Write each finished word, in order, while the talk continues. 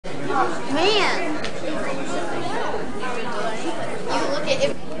Man, you look at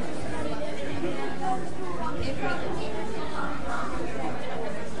it.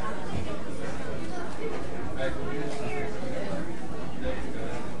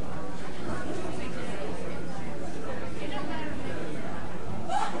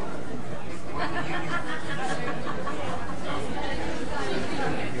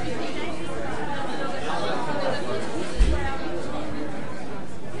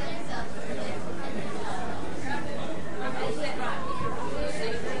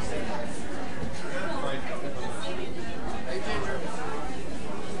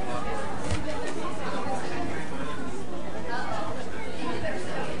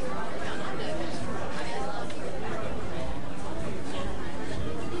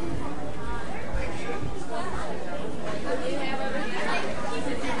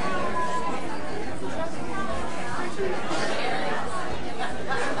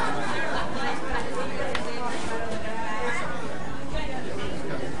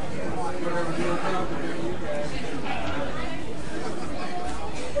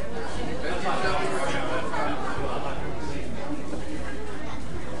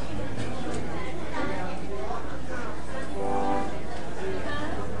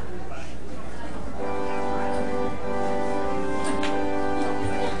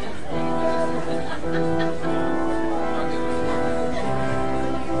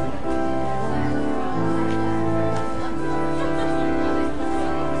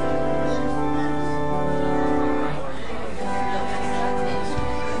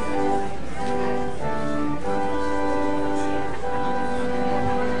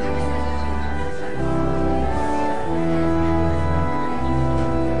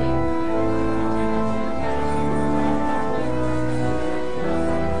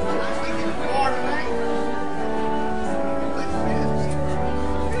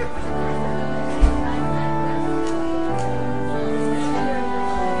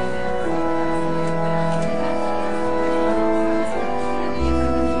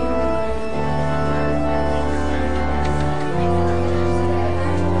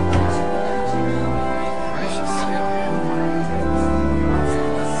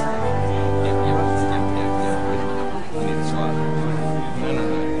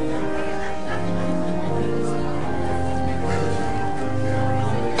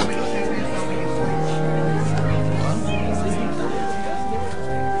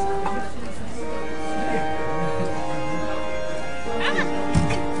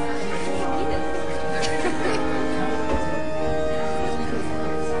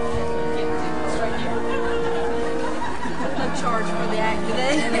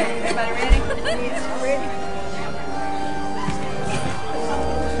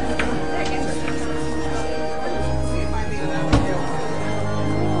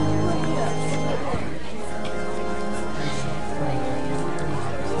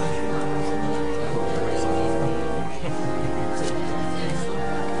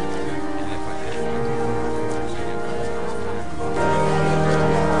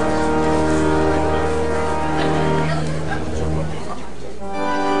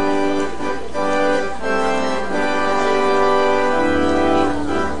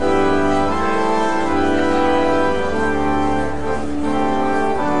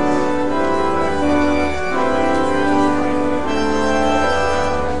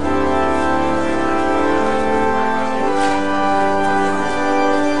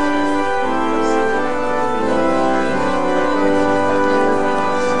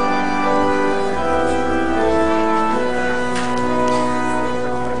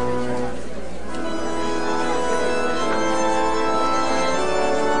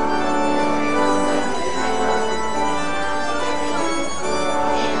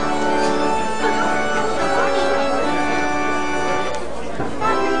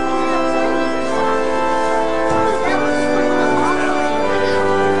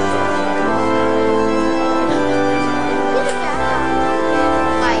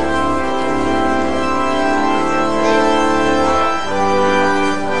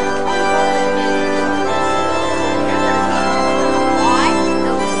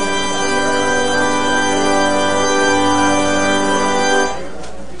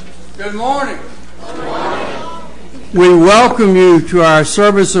 We welcome you to our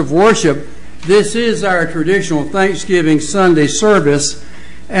service of worship. This is our traditional Thanksgiving Sunday service,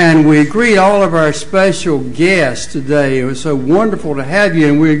 and we greet all of our special guests today. It was so wonderful to have you,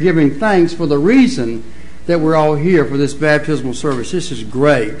 and we're giving thanks for the reason that we're all here for this baptismal service. This is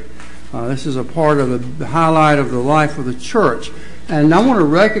great. This is a part of the highlight of the life of the church. And I want to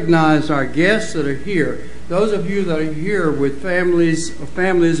recognize our guests that are here. those of you that are here with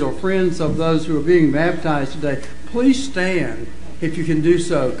families or friends of those who are being baptized today, please stand if you can do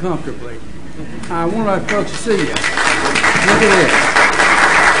so comfortably. I want our folks to see you. Look at this.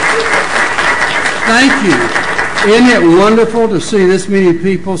 Thank you. Isn't it wonderful to see this many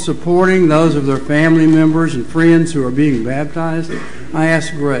people supporting those of their family members and friends who are being baptized? That's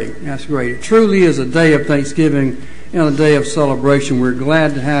great. That's great. It truly is a day of thanksgiving and a day of celebration. We're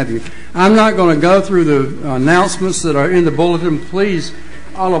glad to have you. I'm not going to go through the announcements that are in the bulletin. Please,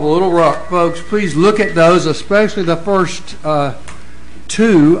 all of the Little Rock folks, please look at those, especially the first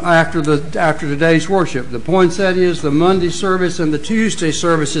two after today's worship. The poinsettias, the Monday service, and the Tuesday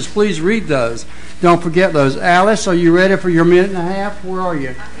services. Please read those. Don't forget those. Alice, are you ready for your minute and a half? Where are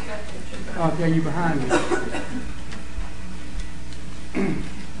you? Okay, you're behind me.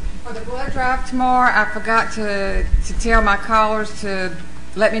 For the blood drive tomorrow, I forgot to tell my callers to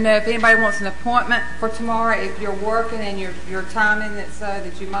let me know if anybody wants an appointment for tomorrow. If you're working and you're timing it so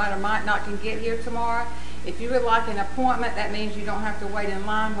that you might or might not can get here tomorrow. If you would like an appointment, that means you don't have to wait in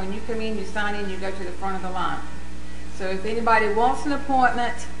line. When you come in, you sign in, you go to the front of the line. So if anybody wants an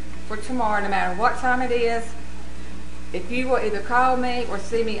appointment for tomorrow, no matter what time it is, if you will either call me or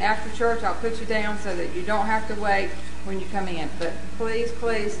see me after church, I'll put you down so that you don't have to wait when you come in. But please,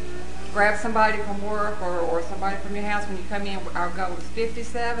 please, grab somebody from work or somebody from your house when you come in. Our goal is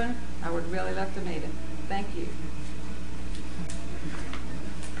 57. I would really love to meet him. Thank you.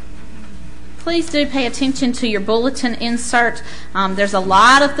 Please do pay attention to your bulletin insert. There's a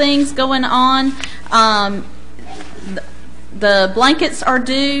lot of things going on. The blankets are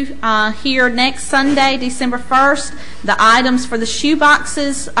due here next Sunday, December 1st. The items for the shoe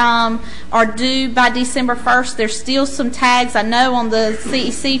boxes are due by December 1st. There's still some tags. I know on the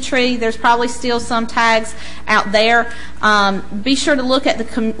CEC tree there's probably still some tags out there. Be sure to look at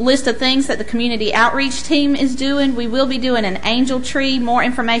the list of things that the community outreach team is doing. We will be doing an angel tree. More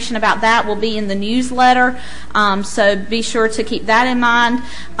information about that will be in the newsletter. So be sure to keep that in mind.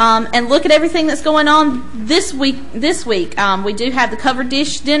 And look at everything that's going on this week. We do have the covered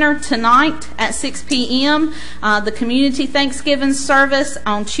dish dinner tonight at 6 p.m. The community Thanksgiving service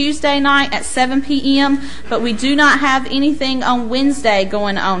on Tuesday night at 7 p.m. But we do not have anything on Wednesday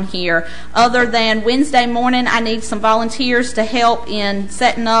going on here other than Wednesday morning. I need some volunteers to help in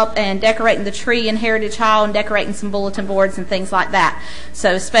setting up and decorating the tree in Heritage Hall and decorating some bulletin boards and things like that.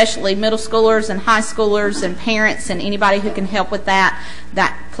 So especially middle schoolers and high schoolers and parents and anybody who can help with that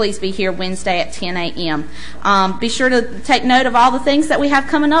please be here Wednesday at 10 a.m. Be sure to take note of all the things that we have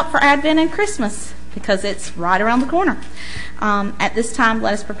coming up for Advent and Christmas because it's right around the corner. At this time,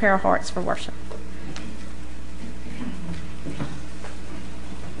 let us prepare our hearts for worship.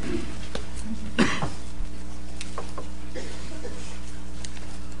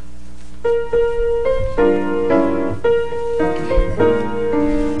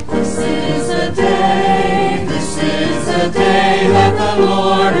 This is a day that the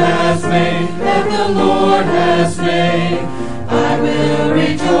Lord has made, I will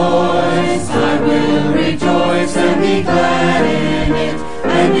rejoice and be glad in it,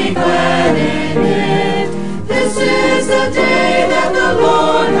 This is the day that the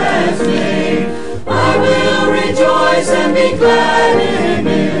Lord has made, I will rejoice and be glad in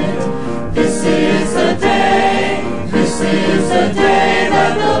it. This is the day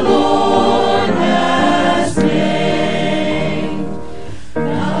that the Lord has made.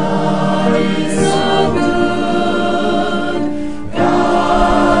 God is so good.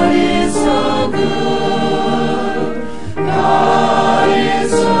 God is so good. God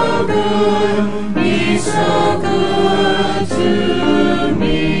is so good. He's so good to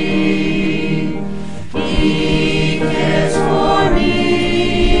me. He cares for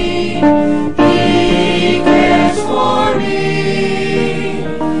me. He cares for me.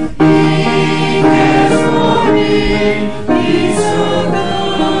 He cares for me. He's so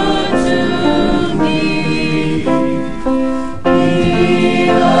good to me.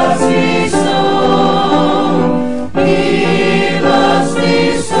 He loves me so. He loves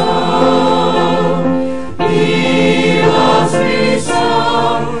me so. He loves me so.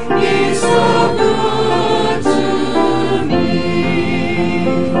 He's so good to me.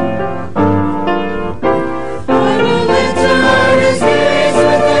 I will enter his gates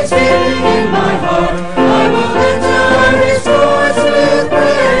with thanksgiving in my heart. I will enter his courts with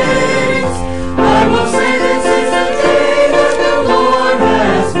praise. I will say this is the day that the Lord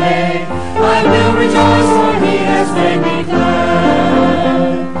has made. I will rejoice for he has made me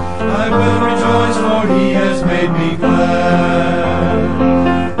glad. I will rejoice for he has made me glad.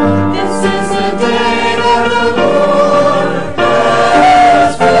 This is the day that the Lord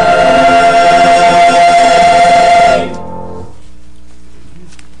has made.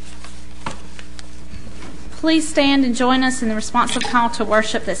 Please stand and join us in the responsive call to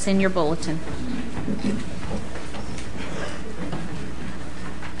worship that's in your bulletin.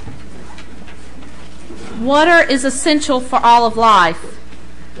 Water is essential for all of life.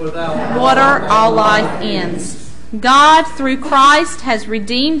 Without water, all life ends. God, through Christ, has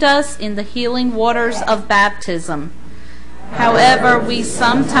redeemed us in the healing waters of baptism. However, we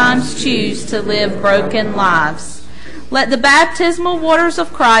sometimes choose to live broken lives. Let the baptismal waters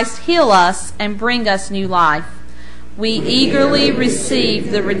of Christ heal us and bring us new life. We eagerly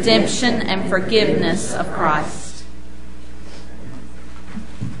receive the redemption and forgiveness of Christ.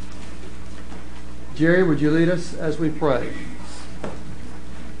 Jerry, would you lead us as we pray?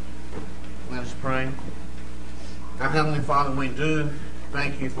 Let us pray. Our Heavenly Father, we do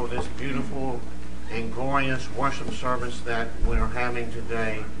thank you for this beautiful and glorious worship service that we're having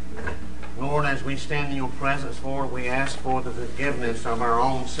today. Lord, as we stand in your presence, Lord, we ask for the forgiveness of our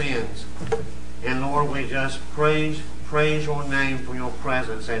own sins. And Lord, we just praise your name for your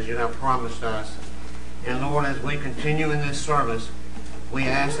presence as you have promised us. And Lord, as we continue in this service, we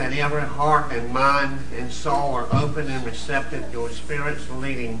ask that every heart and mind and soul are open and receptive to your Spirit's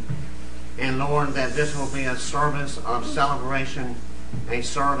leading. And Lord, that this will be a service of celebration, a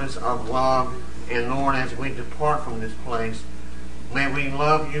service of love. And Lord, as we depart from this place, may we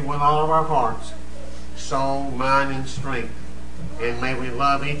love you with all of our hearts, soul, mind, and strength. And may we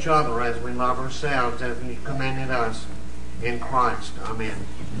love each other as we love ourselves, as you commanded us in Christ. Amen.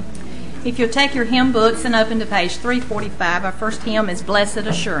 If you'll take your hymn books and open to page 345, our first hymn is Blessed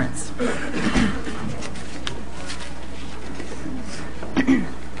Assurance.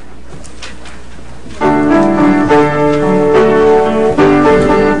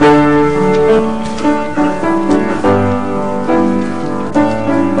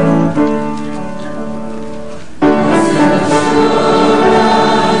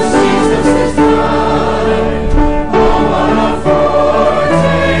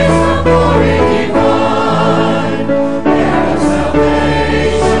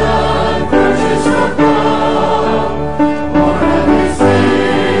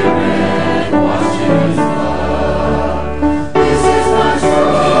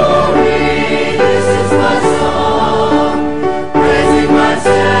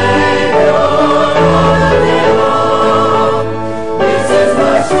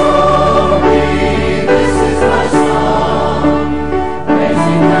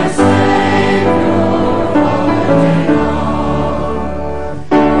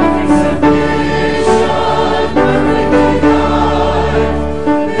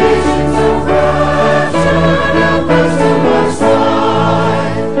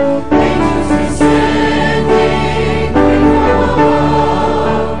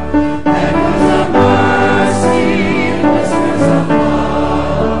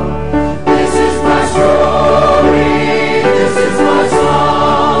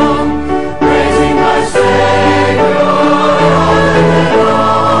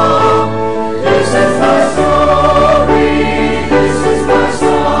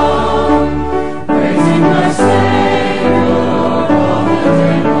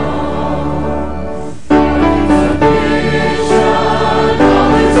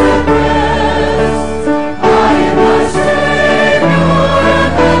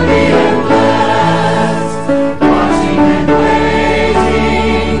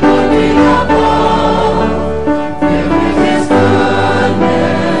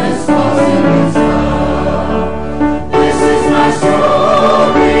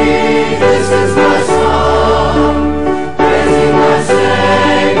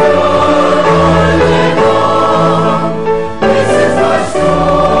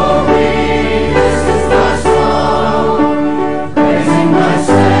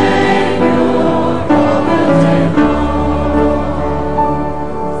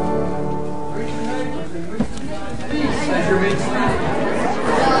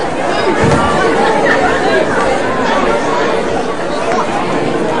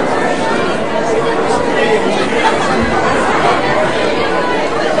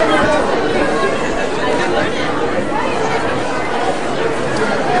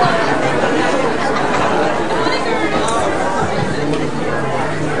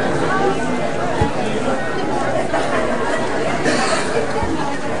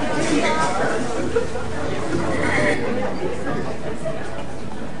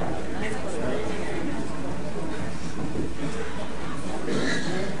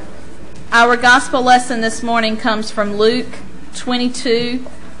 Our gospel lesson this morning comes from Luke 22,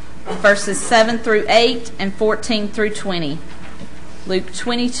 verses 7 through 8 and 14 through 20. Luke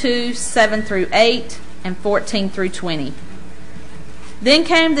 22, 7 through 8 and 14 through 20. Then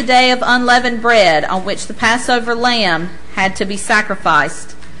came the day of unleavened bread, on which the Passover lamb had to be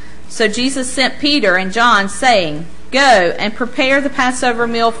sacrificed. So Jesus sent Peter and John, saying, Go and prepare the Passover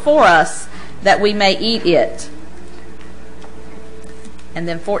meal for us, that we may eat it. And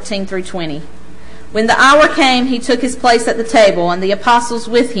then 14 through 20. When the hour came, he took his place at the table, and the apostles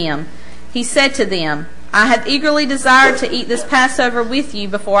with him. He said to them, I have eagerly desired to eat this Passover with you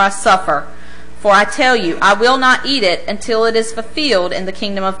before I suffer. For I tell you, I will not eat it until it is fulfilled in the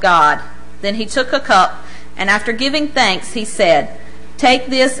kingdom of God. Then he took a cup, and after giving thanks, he said, Take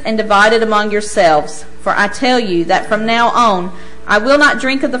this and divide it among yourselves. For I tell you that from now on I will not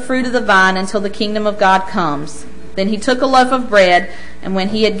drink of the fruit of the vine until the kingdom of God comes. Then he took a loaf of bread, and when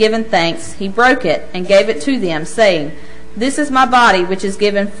he had given thanks, he broke it and gave it to them, saying, This is my body, which is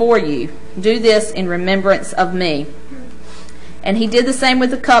given for you. Do this in remembrance of me. And he did the same with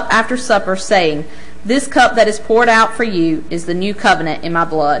the cup after supper, saying, This cup that is poured out for you is the new covenant in my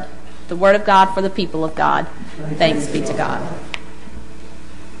blood. The word of God for the people of God. Thanks be to God.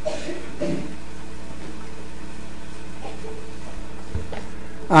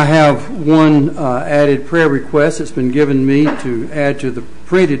 I have one added prayer request that's been given me to add to the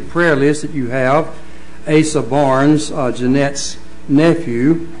printed prayer list that you have. Asa Barnes, Jeanette's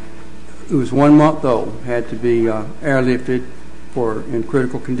nephew, who was 1 month old, had to be airlifted in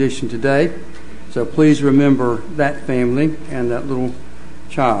critical condition today. So please remember that family and that little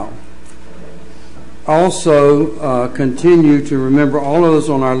child. Also, continue to remember all of those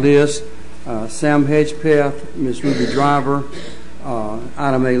on our list. Sam Hedgepeth, Miss Ruby Driver,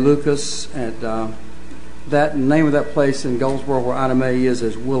 Ida Mae Lucas, and that name of that place in Goldsboro where Ida Mae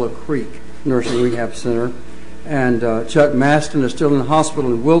is Willow Creek Nursing Rehab Center. And Chuck Maston is still in the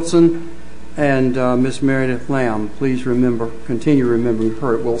hospital in Wilson. And Miss Meredith Lamb, please continue remembering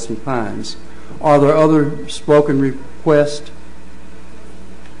her at Wilson Pines. Are there other spoken requests?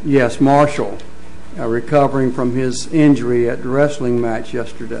 Yes, Marshall, recovering from his injury at the wrestling match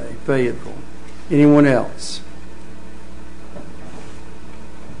yesterday, Fayetteville. Anyone else?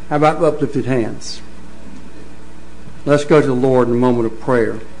 How about uplifted hands? Let's go to the Lord in a moment of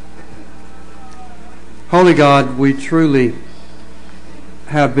prayer. Holy God, we truly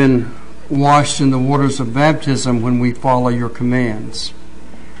have been washed in the waters of baptism when we follow your commands.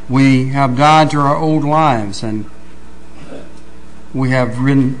 We have died to our old lives, and we have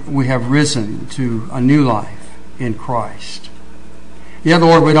risen to a new life in Christ. Yet,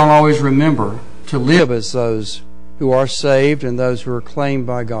 Lord, we don't always remember to live as those who are saved and those who are claimed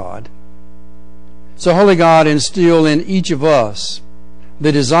by God. So, Holy God, instill in each of us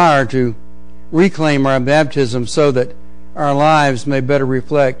the desire to reclaim our baptism so that our lives may better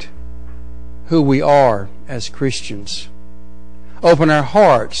reflect who we are as Christians. Open our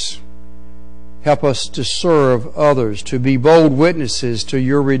hearts. Help us to serve others, to be bold witnesses to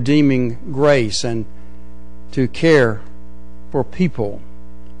your redeeming grace, and to care for people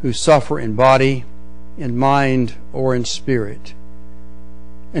who suffer in body, in mind, or in spirit.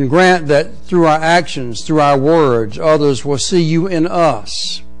 And grant that through our actions, through our words, others will see you in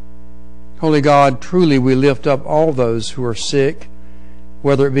us. Holy God, truly we lift up all those who are sick,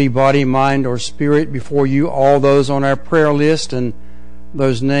 whether it be body, mind, or spirit, before you, all those on our prayer list and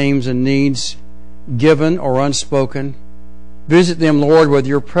those names and needs given or unspoken. Visit them, Lord, with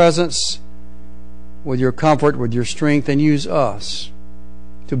your presence, with your comfort, with your strength, and use us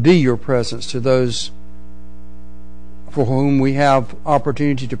to be your presence to those for whom we have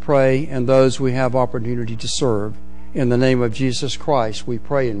opportunity to pray and those we have opportunity to serve. In the name of Jesus Christ, we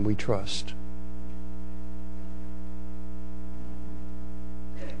pray and we trust.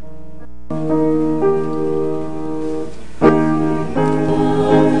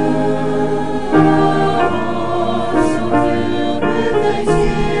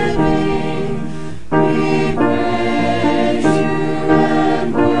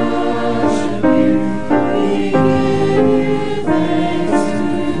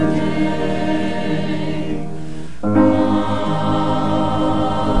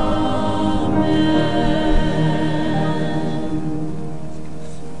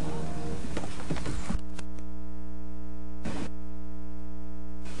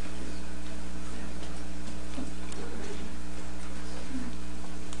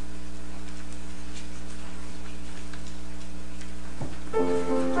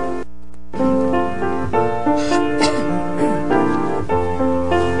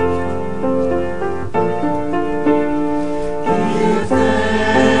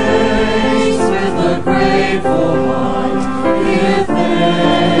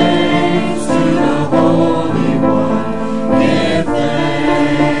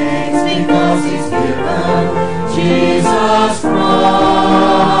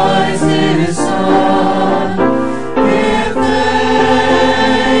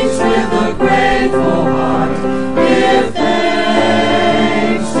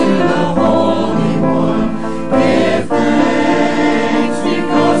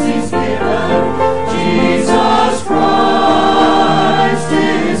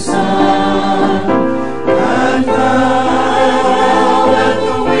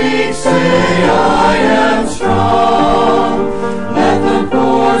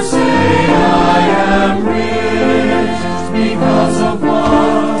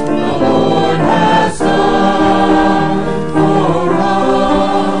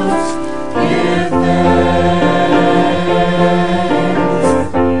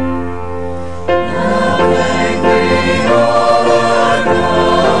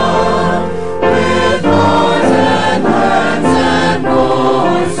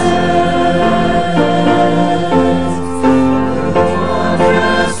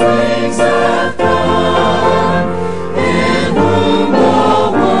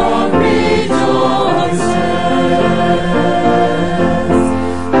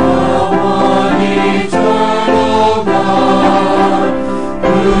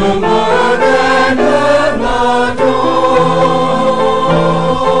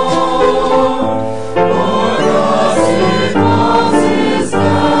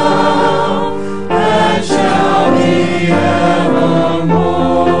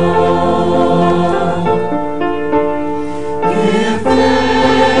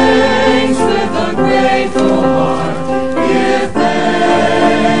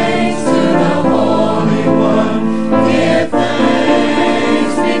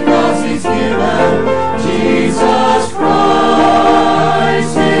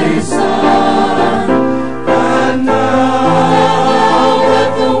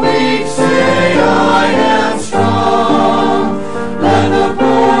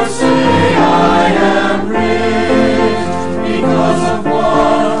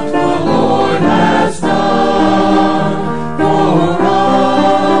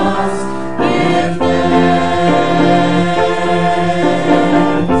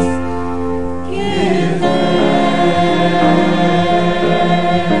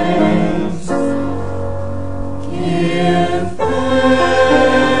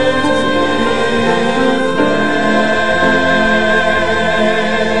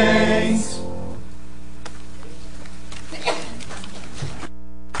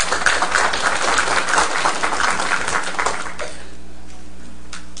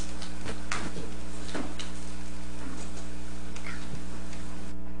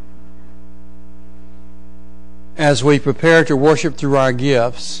 As we prepare to worship through our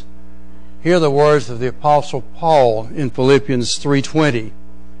gifts, hear the words of the Apostle Paul in Philippians 3:20.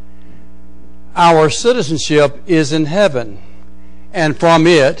 Our citizenship is in heaven, and from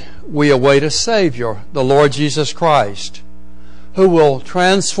it we await a Savior, the Lord Jesus Christ, who will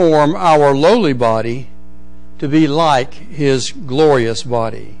transform our lowly body to be like His glorious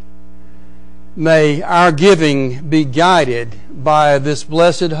body. May our giving be guided by this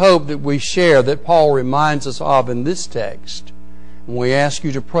blessed hope that we share, that Paul reminds us of in this text. And we ask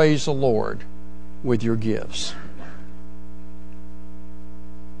you to praise the Lord with your gifts.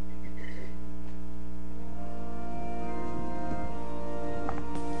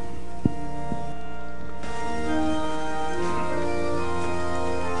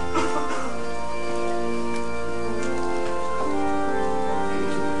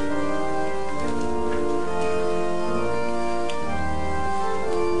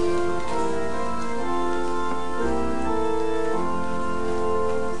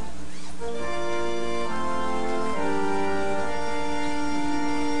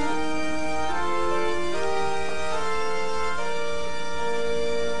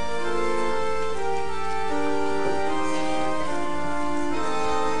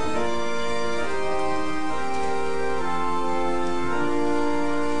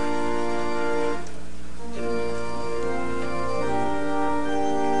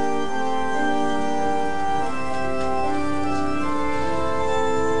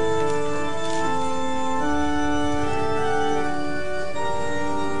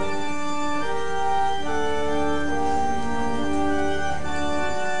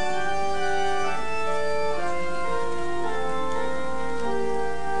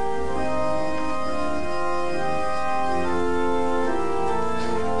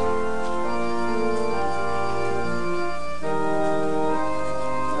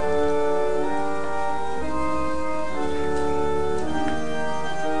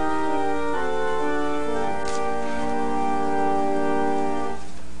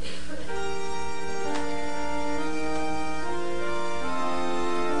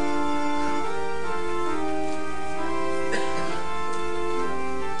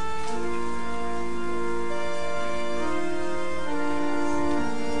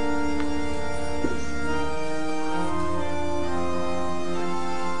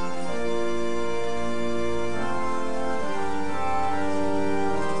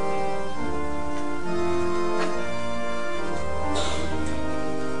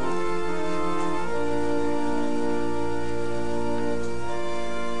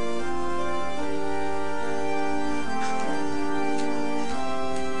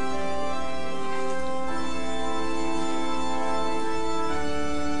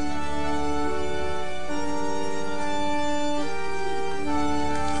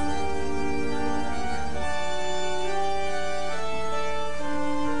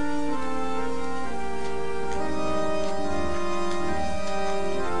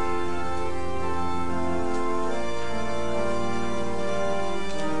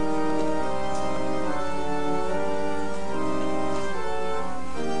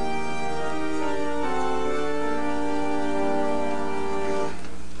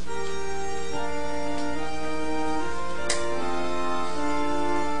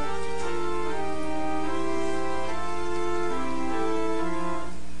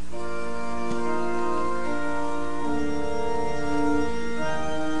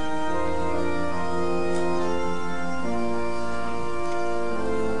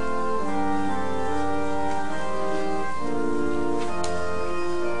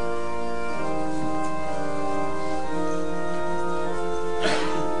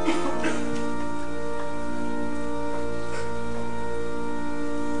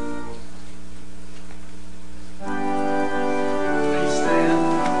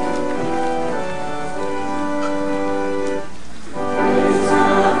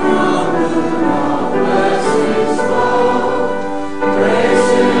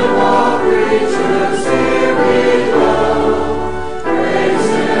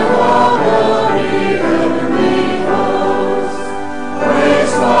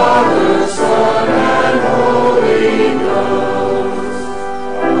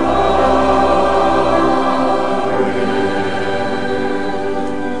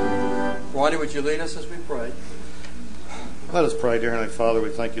 you lead us as we pray? Let us pray. Dear Heavenly Father, we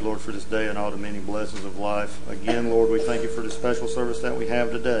thank you, Lord, for this day and all the many blessings of life. Again, Lord, we thank you for the special service that we have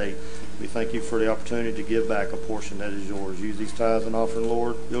today. We thank you for the opportunity to give back a portion that is yours. Use these tithes and offering,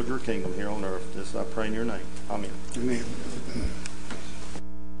 Lord. Build your kingdom here on earth. This I pray in your name. Amen. Amen.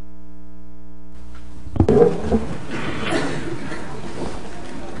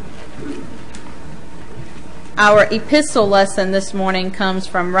 Our epistle lesson this morning comes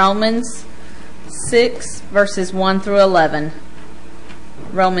from Romans 6, verses 1 through 11.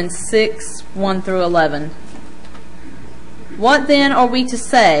 Romans 6, 1 through 11. What then are we to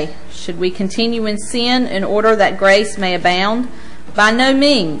say? Should we continue in sin in order that grace may abound? By no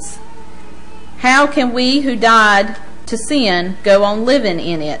means. How can we who died to sin go on living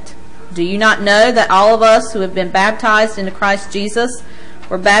in it? Do you not know that all of us who have been baptized into Christ Jesus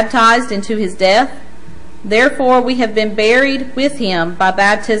were baptized into his death? Therefore we have been buried with him by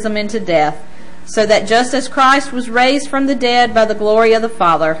baptism into death, so that just as Christ was raised from the dead by the glory of the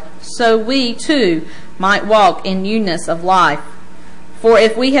Father, so we too might walk in newness of life. For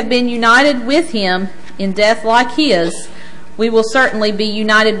if we have been united with him in death like his, we will certainly be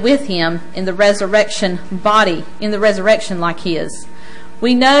united with him in the resurrection like his.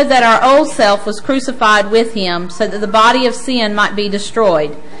 We know that our old self was crucified with him so that the body of sin might be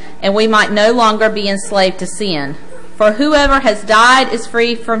destroyed, and we might no longer be enslaved to sin. For whoever has died is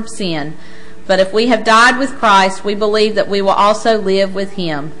free from sin. But if we have died with Christ, we believe that we will also live with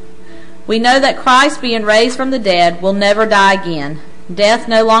him. We know that Christ, being raised from the dead, will never die again. Death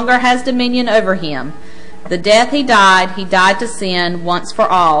no longer has dominion over him. The death he died to sin once for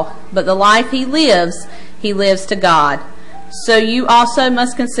all. But the life he lives to God. So you also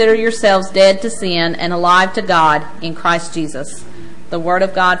must consider yourselves dead to sin and alive to God in Christ Jesus. The word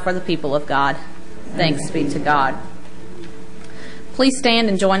of God for the people of God. Thanks be to God. Please stand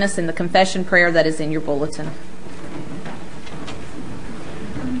and join us in the confession prayer that is in your bulletin.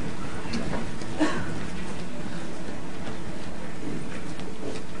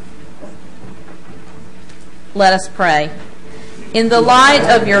 Let us pray. In the light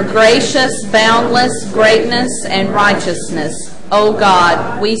of your gracious, boundless greatness and righteousness, O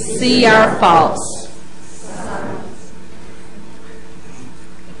God, we see our faults.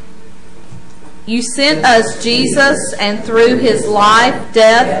 You sent us Jesus, and through his life,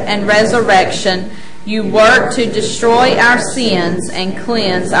 death, and resurrection, you worked to destroy our sins and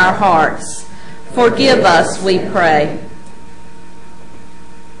cleanse our hearts. Forgive us, we pray.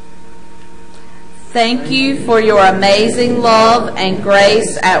 Thank you for your amazing love and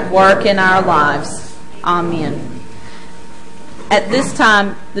grace at work in our lives. Amen. At this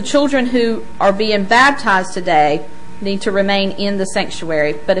time, the children who are being baptized today need to remain in the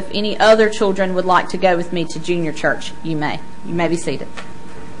sanctuary, but if any other children would like to go with me to junior church, you may. You may be seated.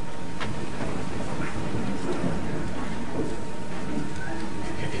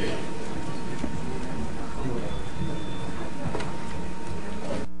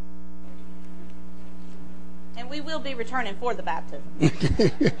 And we will be returning for the baptism.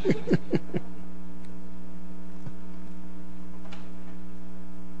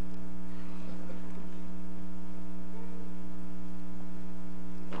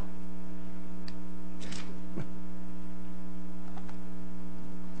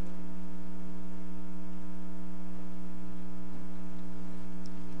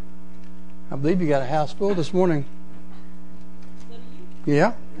 I believe you got a house full this morning.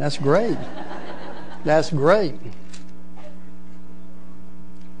 Yeah, that's great. That's great.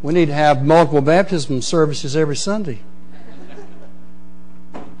 We need to have multiple baptism services every Sunday.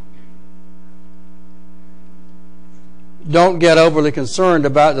 Don't get overly concerned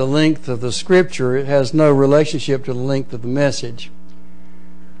about the length of the scripture. It has no relationship to the length of the message.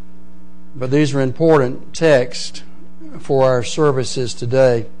 But these are important texts for our services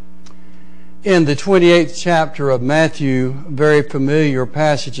today. In the 28th chapter of Matthew, a very familiar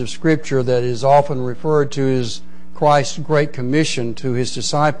passage of Scripture that is often referred to as Christ's Great Commission to his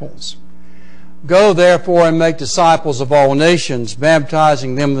disciples. Go therefore and make disciples of all nations,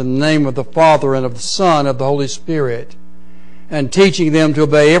 baptizing them in the name of the Father and of the Son and of the Holy Spirit, and teaching them to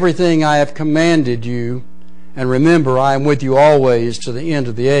obey everything I have commanded you. And remember, I am with you always to the end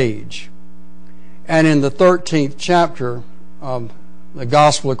of the age. And in the 13th chapter of the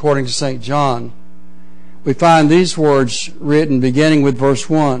Gospel according to St. John, we find these words written beginning with verse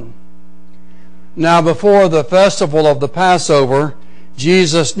 1. Now before the festival of the Passover,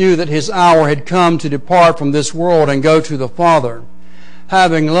 Jesus knew that his hour had come to depart from this world and go to the Father.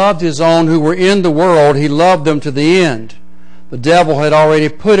 Having loved his own who were in the world, he loved them to the end. The devil had already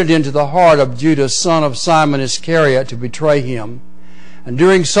put it into the heart of Judas, son of Simon Iscariot, to betray him. And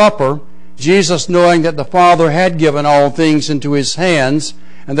during supper, Jesus, knowing that the Father had given all things into his hands,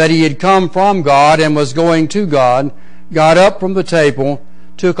 and that he had come from God and was going to God, got up from the table,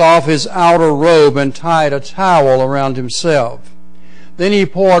 took off his outer robe, and tied a towel around himself. Then he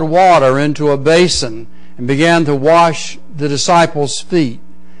poured water into a basin and began to wash the disciples' feet,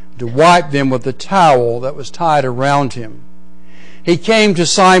 to wipe them with the towel that was tied around him. He came to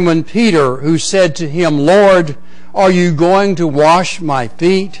Simon Peter, who said to him, Lord, are you going to wash my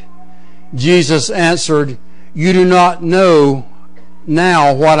feet? Jesus answered, You do not know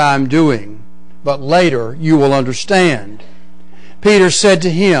now what I am doing, but later you will understand. Peter said to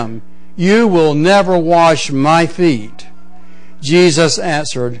him, You will never wash my feet. Jesus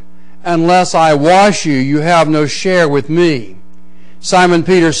answered, Unless I wash you, you have no share with me. Simon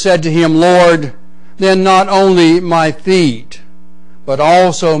Peter said to him, Lord, then not only my feet, but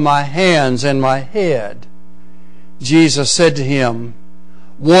also my hands and my head. Jesus said to him,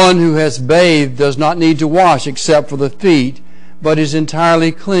 One who has bathed does not need to wash except for the feet, but is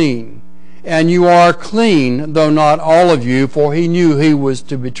entirely clean. And you are clean, though not all of you, for he knew he was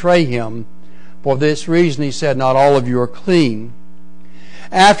to betray him. For this reason he said, Not all of you are clean.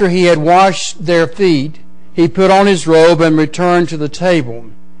 After he had washed their feet, he put on his robe and returned to the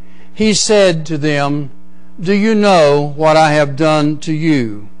table. He said to them, Do you know what I have done to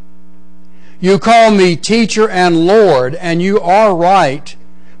you? You call me teacher and Lord, and you are right,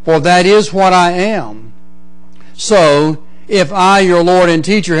 for that is what I am. So, if I, your Lord and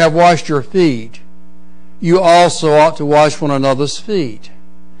teacher, have washed your feet, you also ought to wash one another's feet.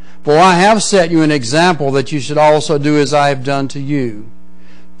 For I have set you an example that you should also do as I have done to you.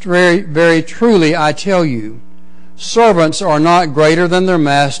 Very, very truly I tell you, servants are not greater than their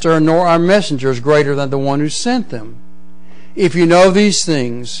master, nor are messengers greater than the one who sent them. If you know these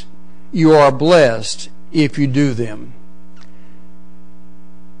things, you are blessed if you do them.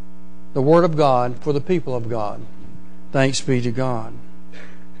 The Word of God for the people of God. Thanks be to God.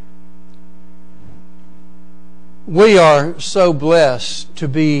 We are so blessed to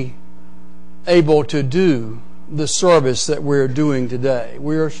be able to do the service that we're doing today.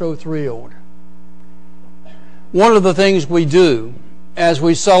 We are so thrilled. One of the things we do as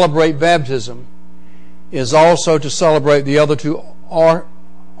we celebrate baptism is also to celebrate the other two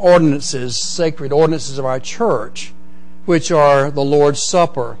ordinances, sacred ordinances of our church, which are the Lord's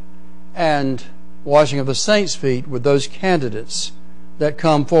Supper and washing of the saints' feet with those candidates that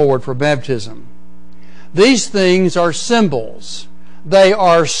come forward for baptism. These things are symbols. They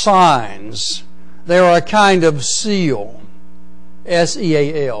are signs. They are a kind of seal.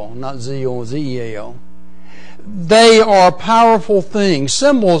 S-E-A-L, not zeal, Z-E-A-L. They are powerful things.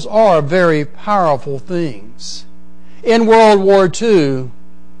 Symbols are very powerful things. In World War II,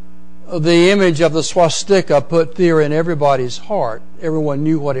 the image of the swastika put fear in everybody's heart. Everyone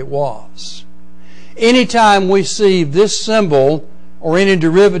knew what it was. Anytime we see this symbol or any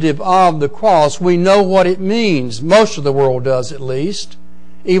derivative of the cross, we know what it means. Most of the world does, at least.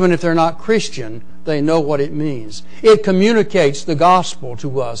 Even if they're not Christian, they know what it means. It communicates the gospel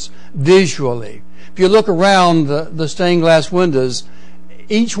to us visually. If you look around the stained glass windows,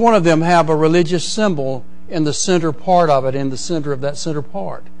 each one of them have a religious symbol in the center part of it, in the center of that center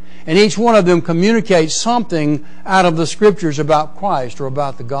part. And each one of them communicates something out of the Scriptures about Christ or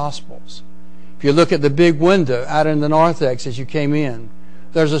about the Gospels. If you look at the big window out in the narthex as you came in,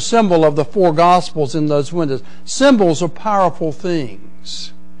 there's a symbol of the four Gospels in those windows. Symbols are powerful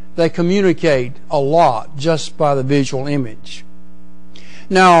things. They communicate a lot just by the visual image.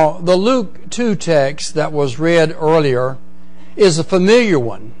 Now, the Luke 2 text that was read earlier is a familiar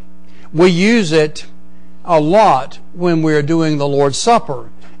one. We use it a lot when we're doing the Lord's Supper.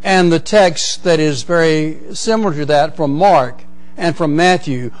 And the text that is very similar to that from Mark and from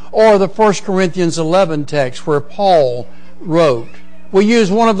Matthew, or the 1 Corinthians 11 text where Paul wrote. We use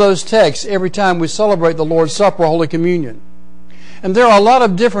one of those texts every time we celebrate the Lord's Supper or Holy Communion. And there are a lot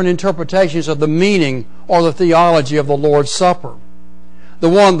of different interpretations of the meaning or the theology of the Lord's Supper. The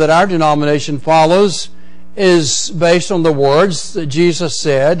one that our denomination follows is based on the words that Jesus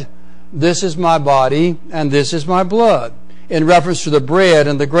said, "This is my body and this is my blood," in reference to the bread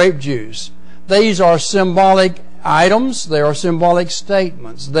and the grape juice. These are symbolic items. They are symbolic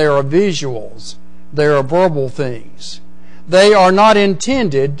statements. They are visuals. They are verbal things. They are not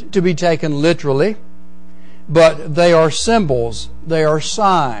intended to be taken literally, but they are symbols. They are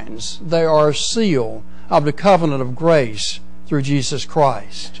signs. They are a seal of the covenant of grace through Jesus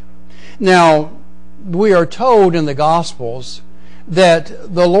Christ. Now, we are told in the Gospels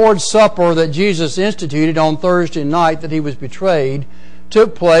that the Lord's Supper that Jesus instituted on Thursday night that he was betrayed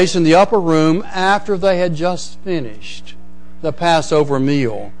took place in the upper room after they had just finished the Passover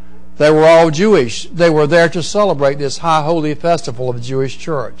meal. They were all Jewish. They were there to celebrate this high holy festival of the Jewish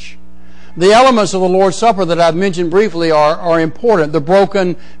church. The elements of the Lord's Supper that I've mentioned briefly are important. The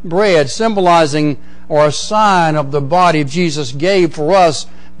broken bread, symbolizing or a sign of the body Jesus gave for us,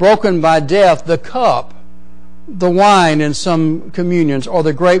 broken by death. The cup, the wine in some communions, or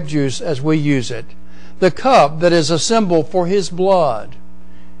the grape juice as we use it. The cup that is a symbol for His blood.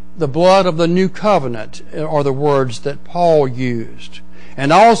 The blood of the new covenant are the words that Paul used.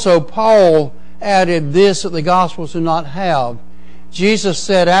 And also Paul added this that the Gospels do not have. Jesus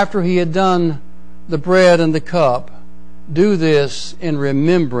said after He had done the bread and the cup, "Do this in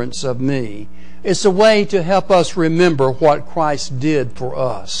remembrance of me." It's a way to help us remember what Christ did for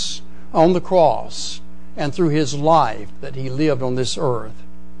us on the cross and through His life that He lived on this earth.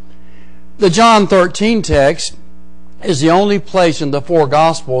 The John 13 text is the only place in the four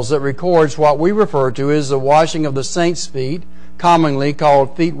Gospels that records what we refer to as the washing of the saints' feet, commonly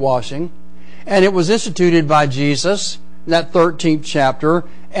called feet washing. And it was instituted by Jesus in that 13th chapter.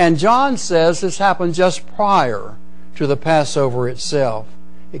 And John says this happened just prior to the Passover itself.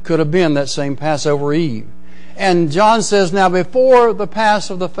 It could have been that same Passover Eve. And John says, now before the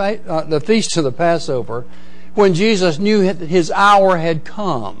feast of the Passover, when Jesus knew His hour had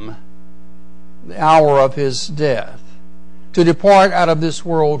come, the hour of His death, to depart out of this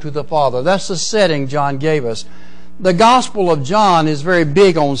world to the Father. That's the setting John gave us. The Gospel of John is very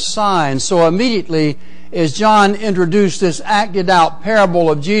big on signs, so immediately as John introduced this acted out parable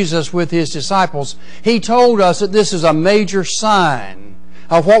of Jesus with His disciples, he told us that this is a major sign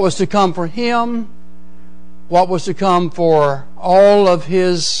of what was to come for Him, what was to come for all of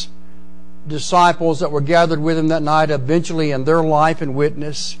His disciples that were gathered with Him that night eventually in their life and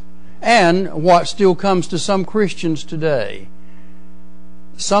witness, and what still comes to some Christians today.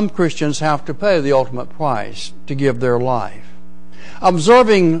 Some Christians have to pay the ultimate price to give their life.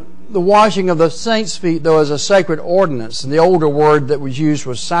 Observing the washing of the saints' feet, though, as a sacred ordinance, and the older word that was used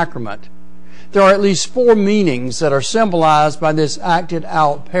was sacrament, there are at least four meanings that are symbolized by this acted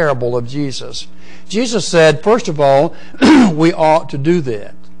out parable of Jesus. Jesus said, first of all, we ought to do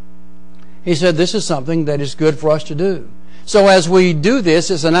that. He said this is something that is good for us to do. So as we do this,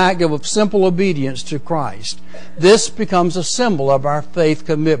 it's an act of simple obedience to Christ. This becomes a symbol of our faith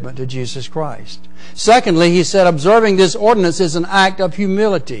commitment to Jesus Christ. Secondly, He said, observing this ordinance is an act of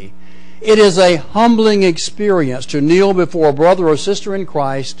humility. It is a humbling experience to kneel before a brother or sister in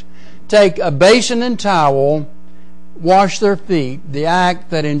Christ, take a basin and towel, wash their feet, the act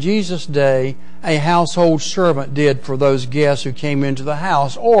that in Jesus' day a household servant did for those guests who came into the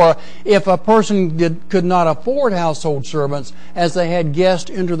house. Or if a person could not afford household servants, as they had guests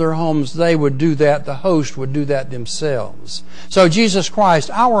into their homes, they would do that. The host would do that themselves. So Jesus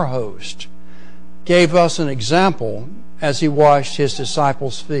Christ, our host, gave us an example as He washed His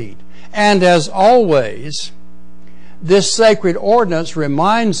disciples' feet. And as always, this sacred ordinance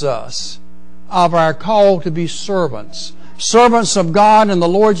reminds us of our call to be servants. Servants of God and the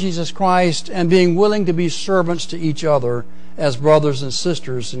Lord Jesus Christ, and being willing to be servants to each other as brothers and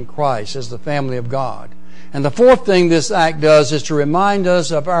sisters in Christ, as the family of God. And the fourth thing this act does is to remind us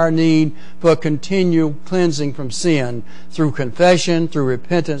of our need for continual cleansing from sin through confession, through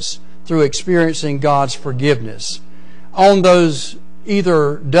repentance, through experiencing God's forgiveness. On those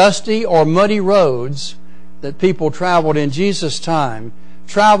either dusty or muddy roads that people traveled in Jesus' time,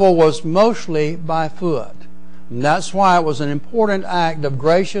 travel was mostly by foot. And that's why it was an important act of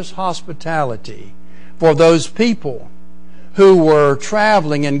gracious hospitality for those people who were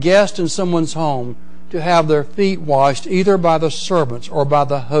traveling and guests in someone's home to have their feet washed either by the servants or by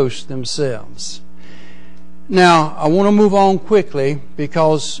the hosts themselves. Now, I want to move on quickly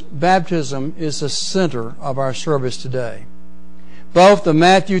because baptism is the center of our service today. Both the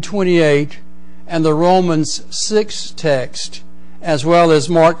Matthew 28 and the Romans 6 text, as well as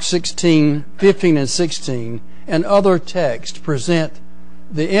Mark 16, 15 and 16, and other texts present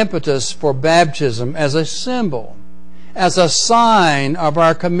the impetus for baptism as a symbol, as a sign of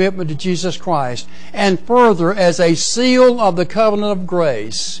our commitment to Jesus Christ, and further as a seal of the covenant of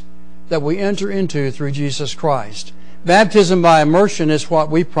grace that we enter into through Jesus Christ. Baptism by immersion is what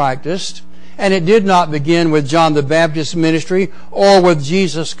we practiced, and it did not begin with John the Baptist's ministry or with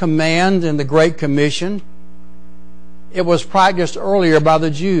Jesus' command in the Great Commission. It was practiced earlier by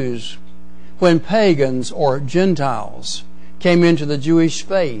the Jews when pagans or Gentiles came into the Jewish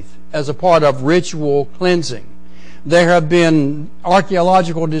faith as a part of ritual cleansing. There have been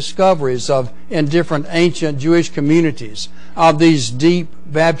archaeological discoveries in different ancient Jewish communities of these deep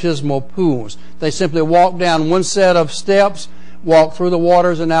baptismal pools. They simply walked down one set of steps, walked through the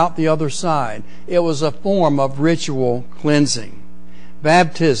waters and out the other side. It was a form of ritual cleansing.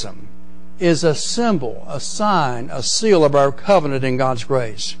 Baptism is a symbol, a sign, a seal of our covenant in God's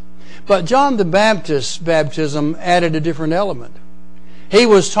grace. But John the Baptist's baptism added a different element. He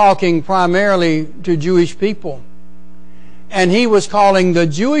was talking primarily to Jewish people, and he was calling the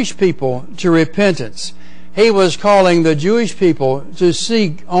Jewish people to repentance. He was calling the Jewish people to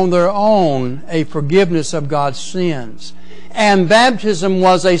seek on their own a forgiveness of God's sins. And baptism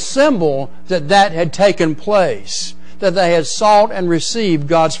was a symbol that had taken place, that they had sought and received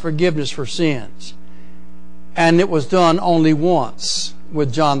God's forgiveness for sins. And it was done only once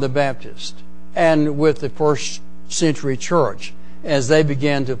with John the Baptist and with the first century church as they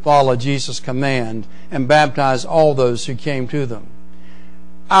began to follow Jesus' command and baptize all those who came to them.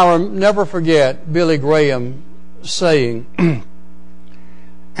 I'll never forget Billy Graham saying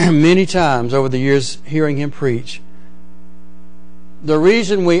many times over the years hearing him preach, the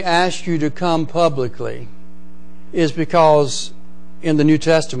reason we ask you to come publicly is because in the New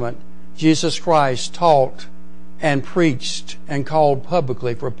Testament, Jesus Christ taught and preached and called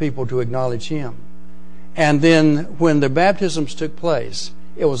publicly for people to acknowledge Him. And then when the baptisms took place,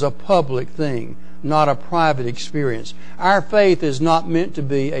 it was a public thing, not a private experience. Our faith is not meant to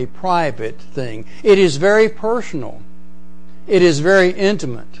be a private thing. It is very personal. It is very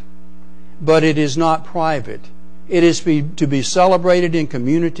intimate, but it is not private. It is to be celebrated in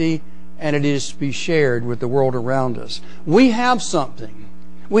community, and it is to be shared with the world around us. We have something.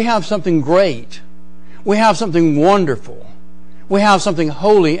 We have something great. We have something wonderful. We have something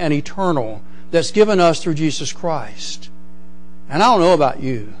holy and eternal that's given us through Jesus Christ. And I don't know about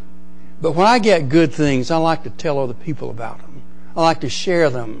you, but when I get good things, I like to tell other people about them. I like to share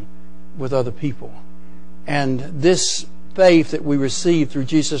them with other people. And this faith that we receive through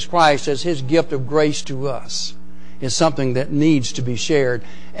Jesus Christ as His gift of grace to us is something that needs to be shared.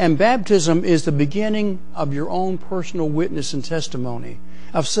 And baptism is the beginning of your own personal witness and testimony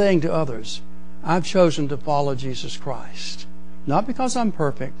of saying to others, I've chosen to follow Jesus Christ. Not because I'm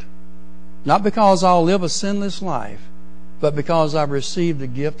perfect, not because I'll live a sinless life, but because I've received the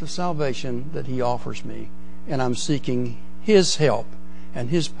gift of salvation that He offers me, and I'm seeking His help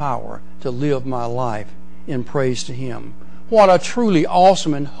and His power to live my life in praise to Him. What a truly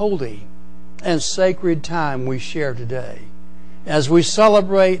awesome and holy and sacred time we share today as we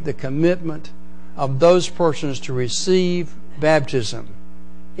celebrate the commitment of those persons to receive baptism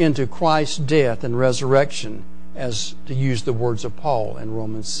into Christ's death and resurrection, as to use the words of Paul in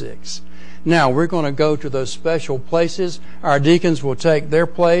Romans 6. Now we're going to go to those special places. Our deacons will take their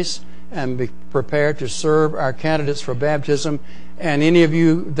place and be prepared to serve our candidates for baptism. And any of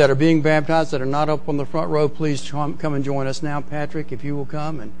you that are being baptized that are not up on the front row, please come and join us now. Patrick, if you will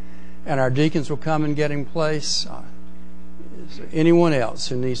come, and our deacons will come and get in place. Is there anyone else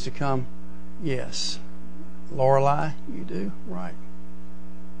who needs to come? Yes. Lorelei, you do? Right.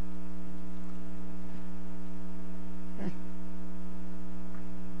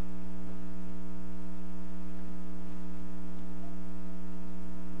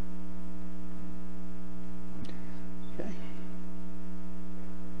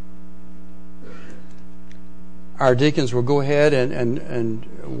 Our deacons will go ahead and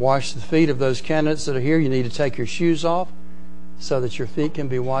wash the feet of those candidates that are here. You need to take your shoes off so that your feet can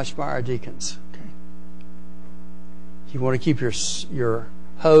be washed by our deacons. Okay. You want to keep your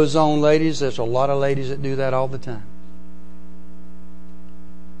hose on, ladies. There's a lot of ladies that do that all the time.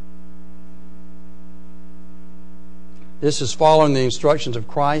 This is following the instructions of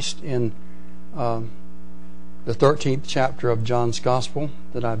Christ in the 13th chapter of John's Gospel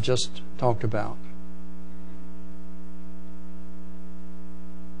that I've just talked about.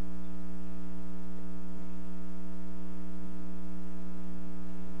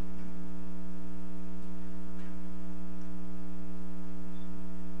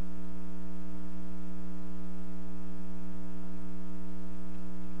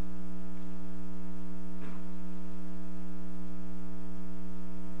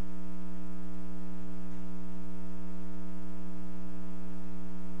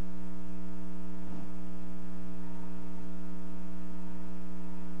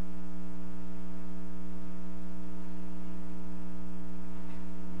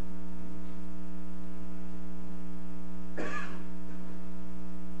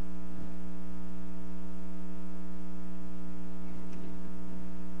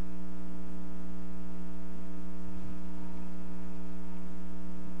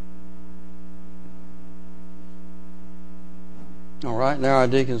 All right, now our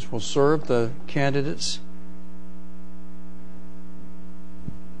deacons will serve the candidates.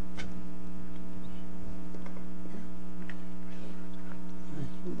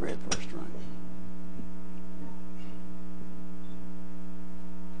 Red first, right?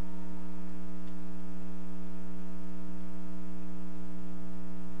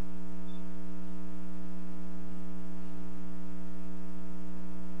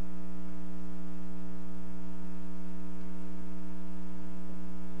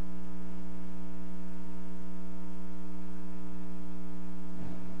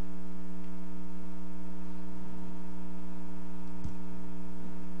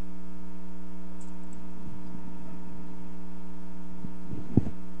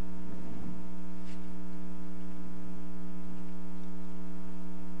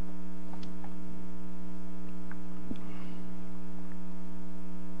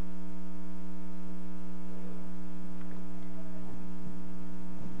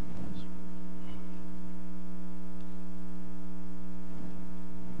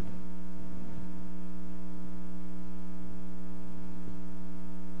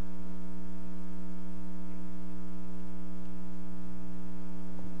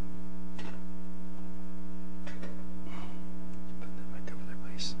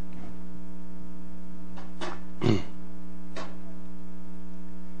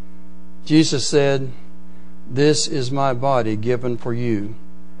 Jesus said, "This is my body given for you.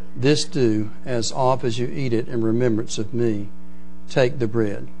 This do as oft as you eat it in remembrance of me." Take the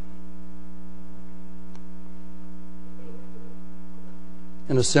bread.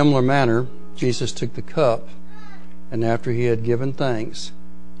 In a similar manner, Jesus took the cup, and after he had given thanks,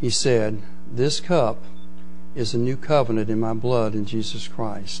 he said, "This cup is a new covenant in my blood in Jesus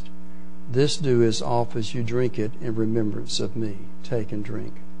Christ. This do as oft as you drink it in remembrance of me." Take and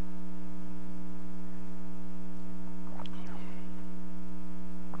drink.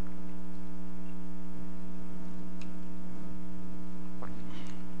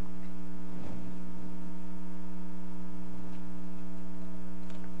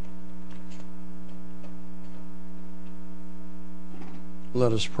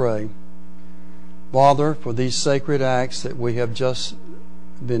 Let us pray. Father, for these sacred acts that we have just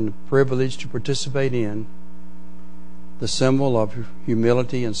been privileged to participate in, the symbol of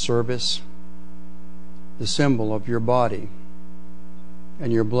humility and service, the symbol of your body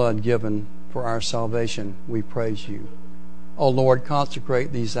and your blood given for our salvation, we praise you. O Lord,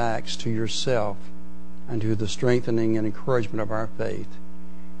 consecrate these acts to yourself and to the strengthening and encouragement of our faith.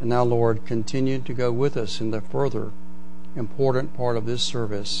 And now, Lord, continue to go with us in the further important part of this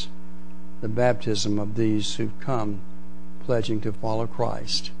service, the baptism of these who've come pledging to follow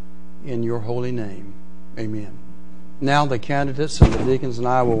Christ. In your holy name, amen. Now the candidates and the deacons and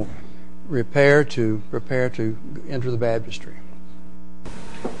I will prepare to enter the baptistry.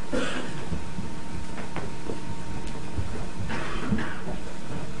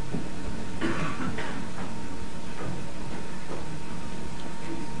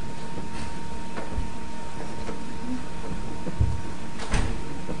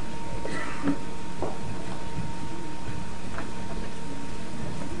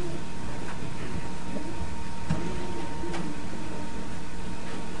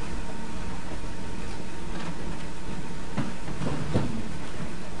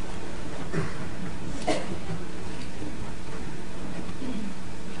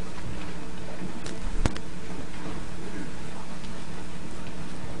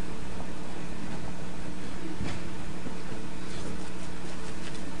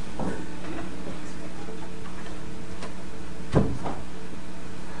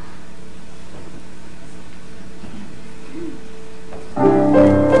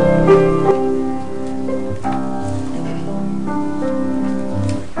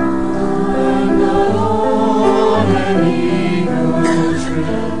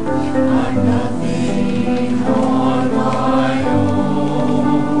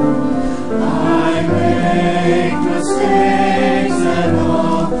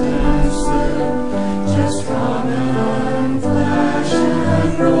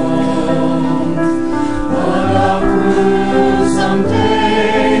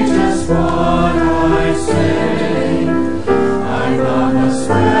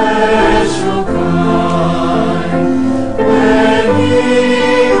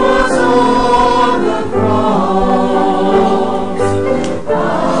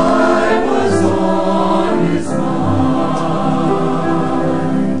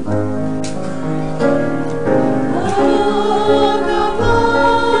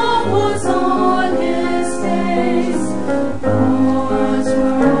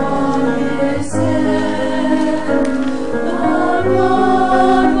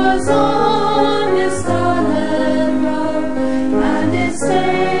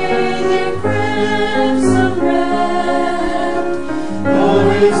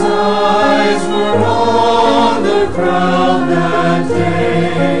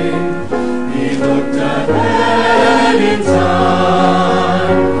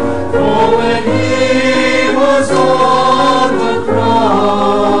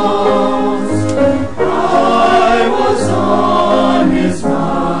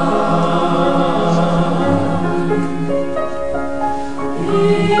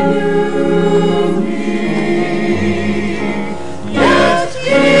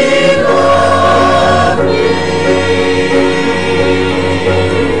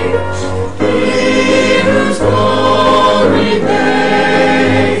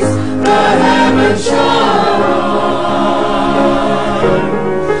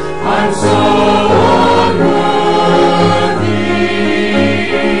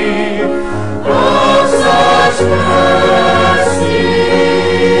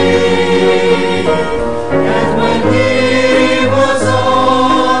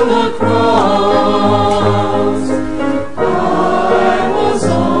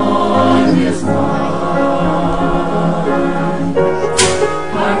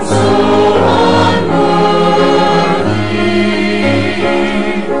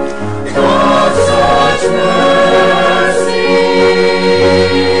 So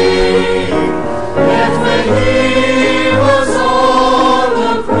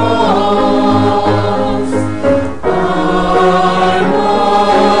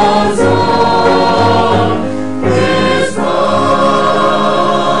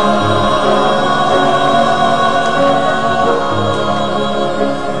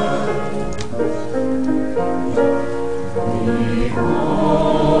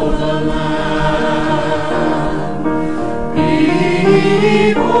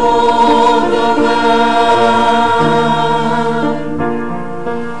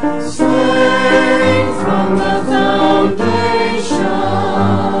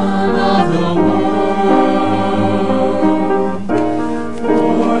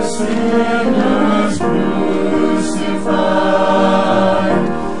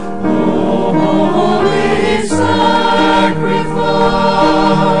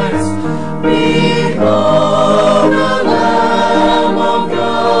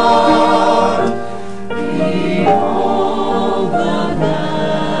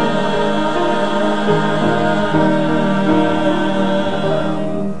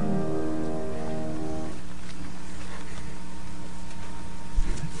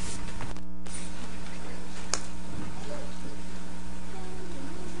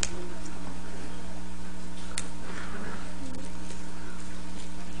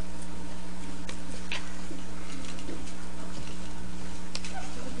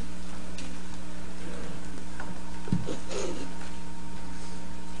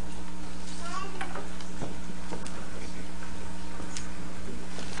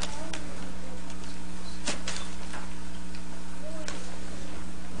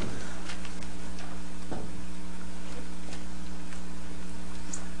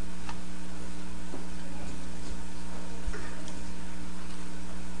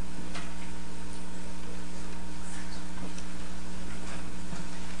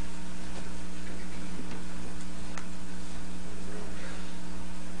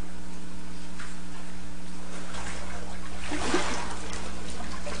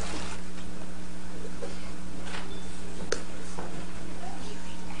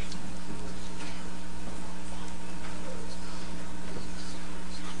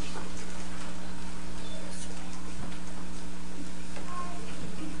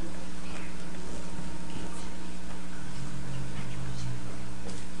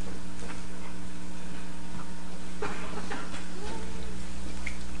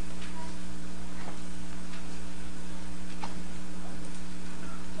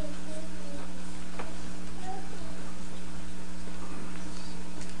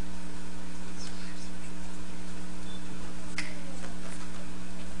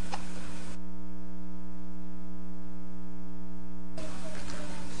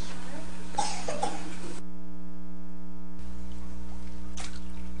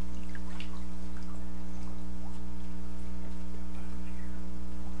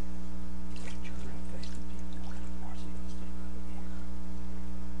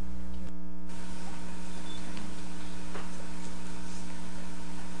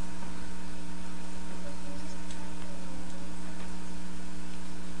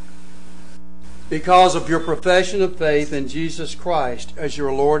Because of your profession of faith in Jesus Christ as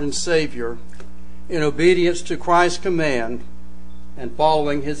your Lord and Savior, in obedience to Christ's command and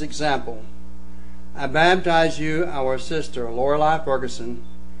following his example, I baptize you, our sister Lorelei Furguson,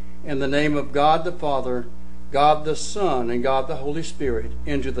 in the name of God the Father, God the Son, and God the Holy Spirit,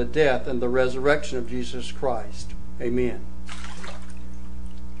 into the death and the resurrection of Jesus Christ. Amen.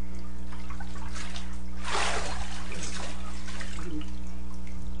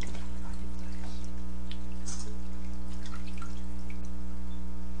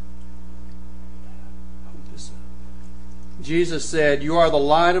 Jesus said, "You are the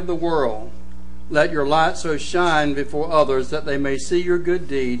light of the world. Let your light so shine before others that they may see your good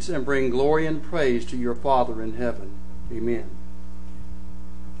deeds and bring glory and praise to your Father in heaven." Amen.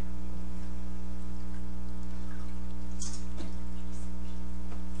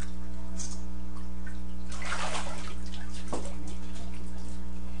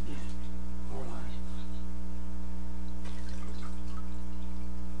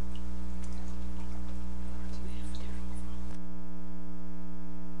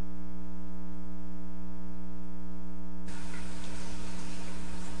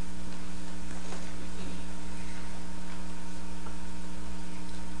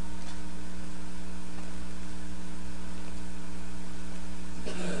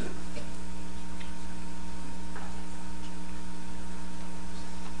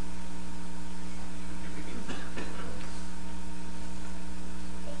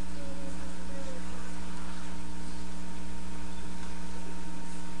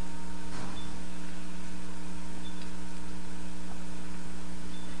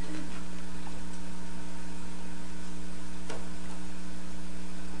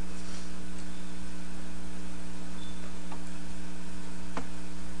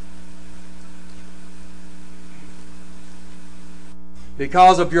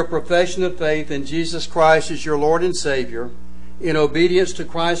 Because of your profession of faith in Jesus Christ as your Lord and Savior, in obedience to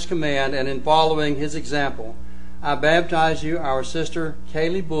Christ's command and in following his example, I baptize you, our sister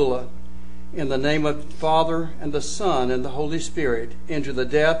Kaleigh Bulla, in the name of the Father and the Son and the Holy Spirit, into the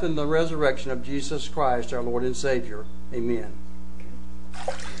death and the resurrection of Jesus Christ, our Lord and Savior. Amen.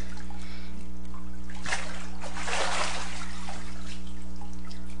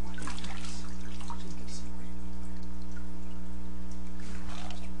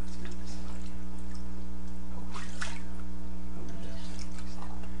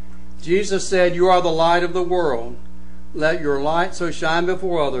 Jesus said, "You are the light of the world. Let your light so shine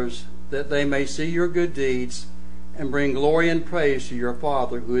before others that they may see your good deeds and bring glory and praise to your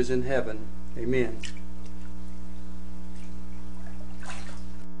Father who is in heaven." Amen.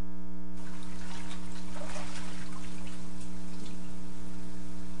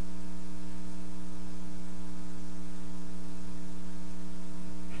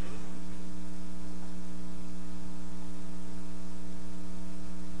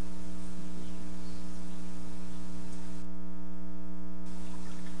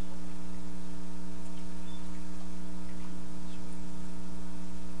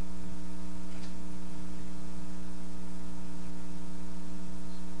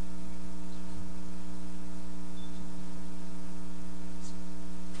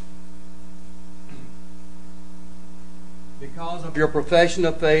 Because of your profession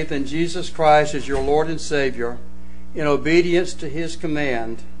of faith in Jesus Christ as your Lord and Savior, in obedience to his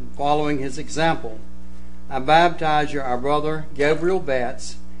command and following his example, I baptize you, our brother Gabriel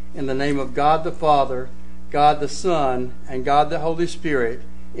Batts, in the name of God the Father, God the Son, and God the Holy Spirit,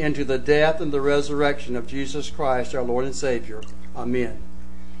 into the death and the resurrection of Jesus Christ, our Lord and Savior. Amen.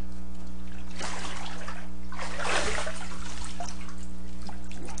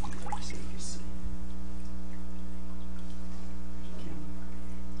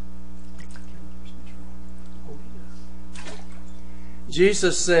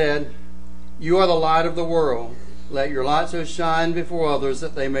 Jesus said, "You are the light of the world. Let your light so shine before others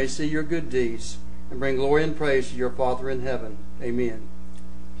that they may see your good deeds and bring glory and praise to your Father in heaven." Amen.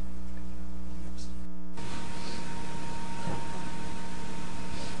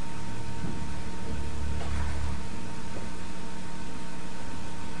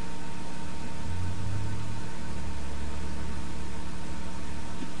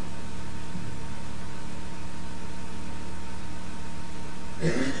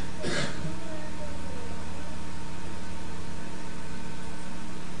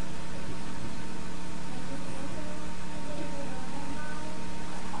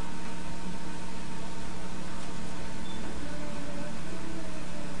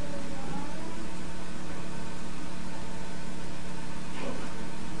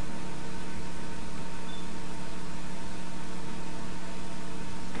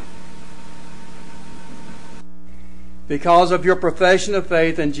 Because of your profession of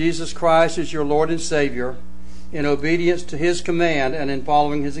faith in Jesus Christ as your Lord and Savior, in obedience to His command and in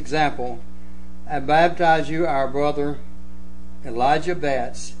following His example, I baptize you, our brother Elijah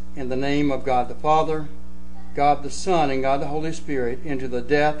Batts, in the name of God the Father, God the Son, and God the Holy Spirit, into the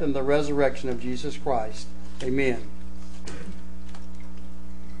death and the resurrection of Jesus Christ. Amen.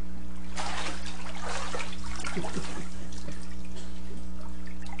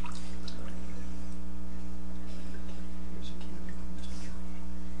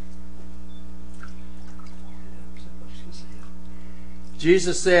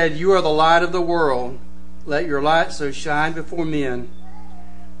 Jesus said, "You are the light of the world. Let your light so shine before men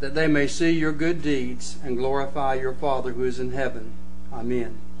that they may see your good deeds and glorify your Father who is in heaven."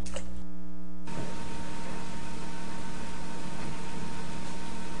 Amen.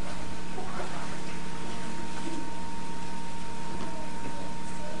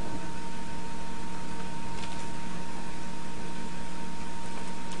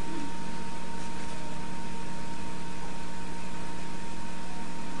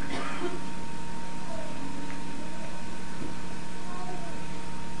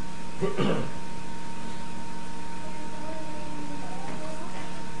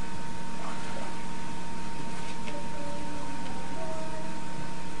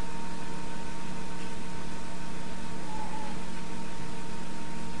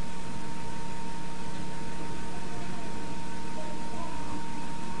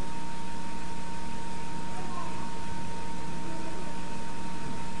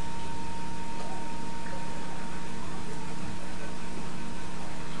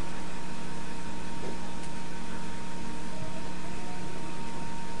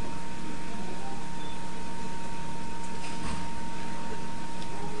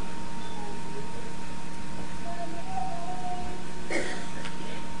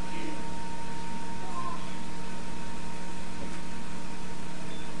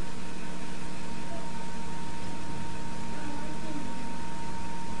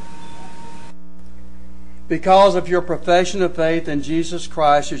 Because of your profession of faith in Jesus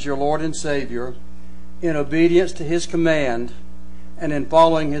Christ as your Lord and Savior, in obedience to His command and in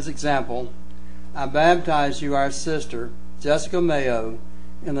following His example, I baptize you, our sister, Jessica Mayo,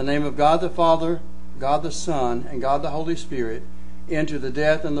 in the name of God the Father, God the Son, and God the Holy Spirit, into the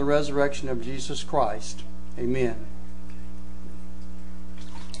death and the resurrection of Jesus Christ. Amen.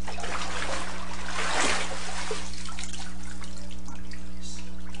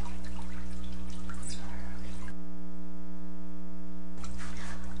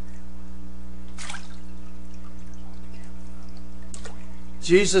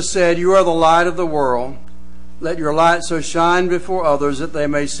 Jesus said, "You are the light of the world. Let your light so shine before others that they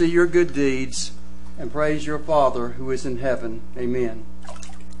may see your good deeds and praise your Father who is in heaven." Amen.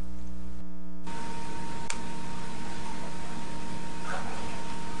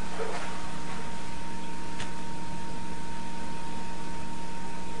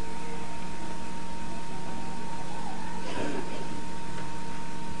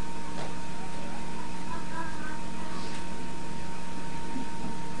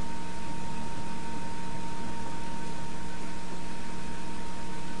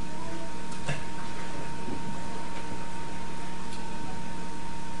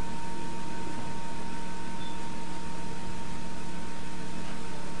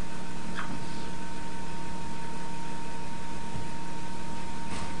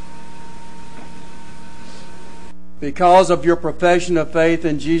 Because of your profession of faith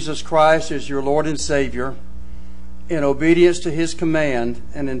in Jesus Christ as your Lord and Savior, in obedience to His command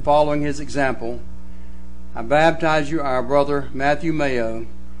and in following His example, I baptize you, our brother Matthew Mayo,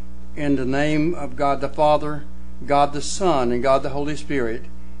 in the name of God the Father, God the Son, and God the Holy Spirit,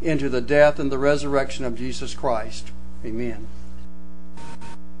 into the death and the resurrection of Jesus Christ. Amen.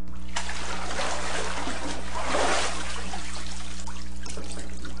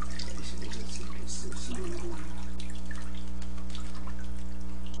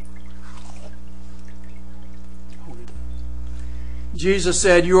 Jesus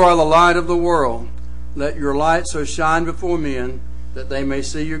said, "You are the light of the world. Let your light so shine before men that they may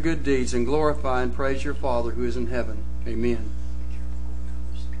see your good deeds and glorify and praise your Father who is in heaven." Amen.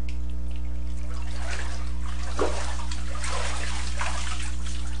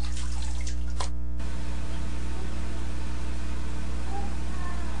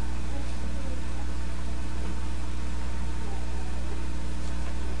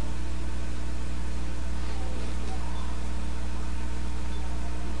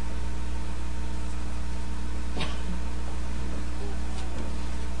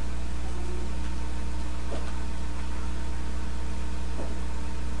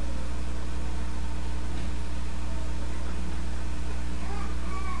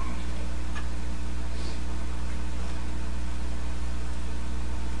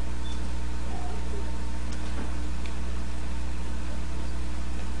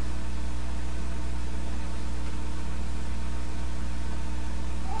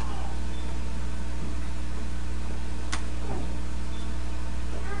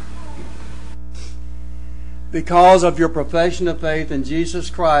 Because of your profession of faith in Jesus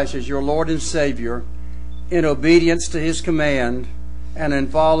Christ as your Lord and Savior, in obedience to His command and in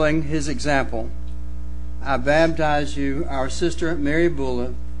following His example, I baptize you, our sister Mary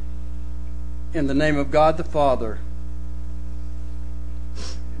Bulla, in the name of God the Father,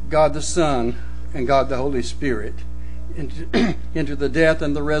 God the Son, and God the Holy Spirit, into the death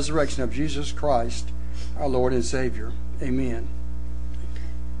and the resurrection of Jesus Christ, our Lord and Savior. Amen.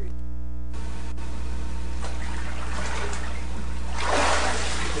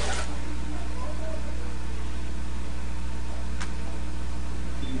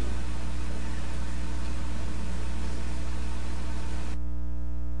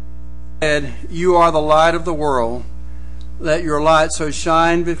 You are the light of the world. Let your light so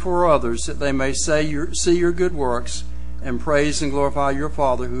shine before others that they may see your good works and praise and glorify your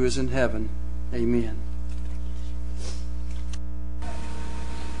Father who is in heaven. Amen.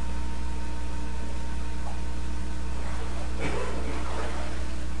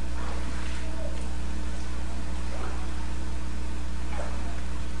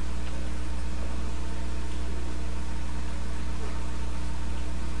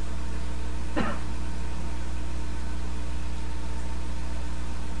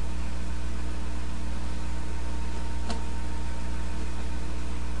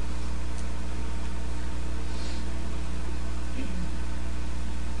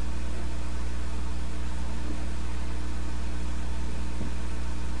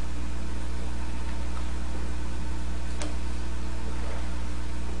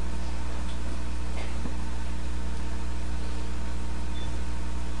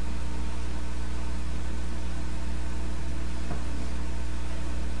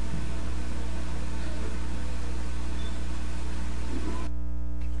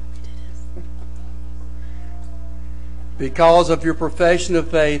 Because of your profession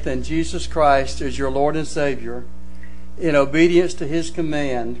of faith in Jesus Christ as your Lord and Savior, in obedience to His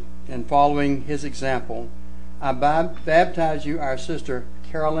command and following His example, I baptize you, our sister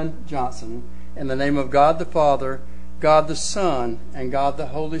Carolyn Johnson, in the name of God the Father, God the Son, and God the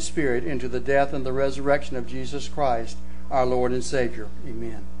Holy Spirit, into the death and the resurrection of Jesus Christ, our Lord and Savior.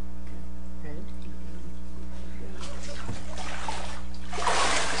 Amen.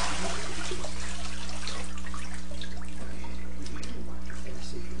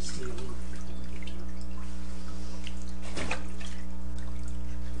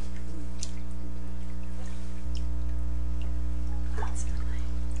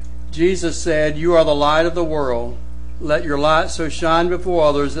 Jesus said, "You are the light of the world. Let your light so shine before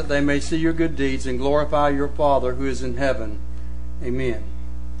others that they may see your good deeds and glorify your Father who is in heaven." Amen.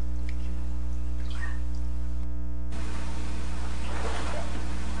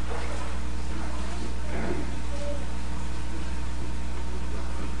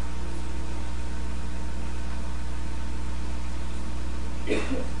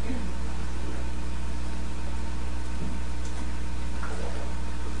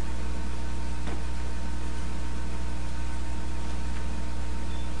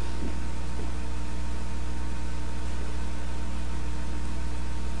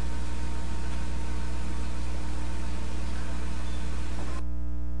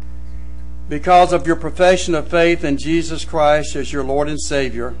 Because of your profession of faith in Jesus Christ as your Lord and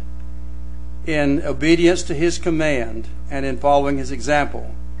Savior, in obedience to His command and in following His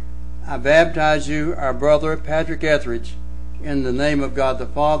example, I baptize you, our brother Patrick Etheridge, in the name of God the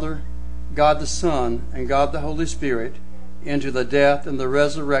Father, God the Son, and God the Holy Spirit, into the death and the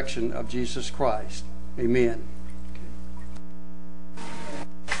resurrection of Jesus Christ. Amen.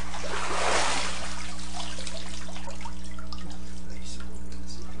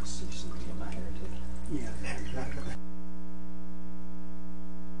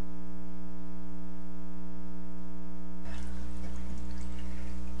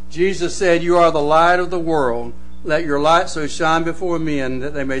 Jesus said, "You are the light of the world. Let your light so shine before men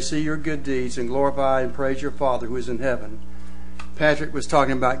that they may see your good deeds and glorify and praise your Father who is in heaven." Patrick was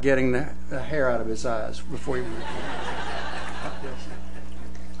talking about getting the hair out of his eyes before he went.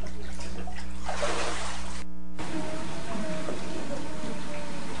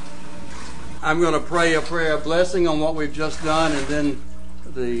 I'm going to pray a prayer of blessing on what we've just done, and then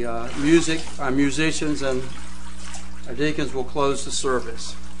the our musicians and our deacons will close the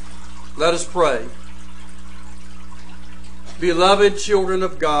service. Let us pray. Beloved children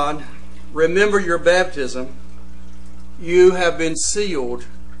of God, remember your baptism. You have been sealed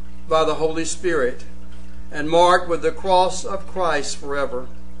by the Holy Spirit and marked with the cross of Christ forever.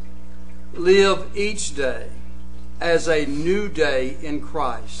 Live each day as a new day in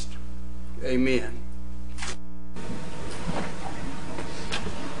Christ. Amen.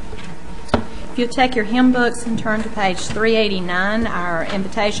 If you'll take your hymn books and turn to page 389, our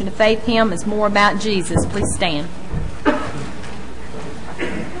Invitation to Faith hymn is More About Jesus. Please stand.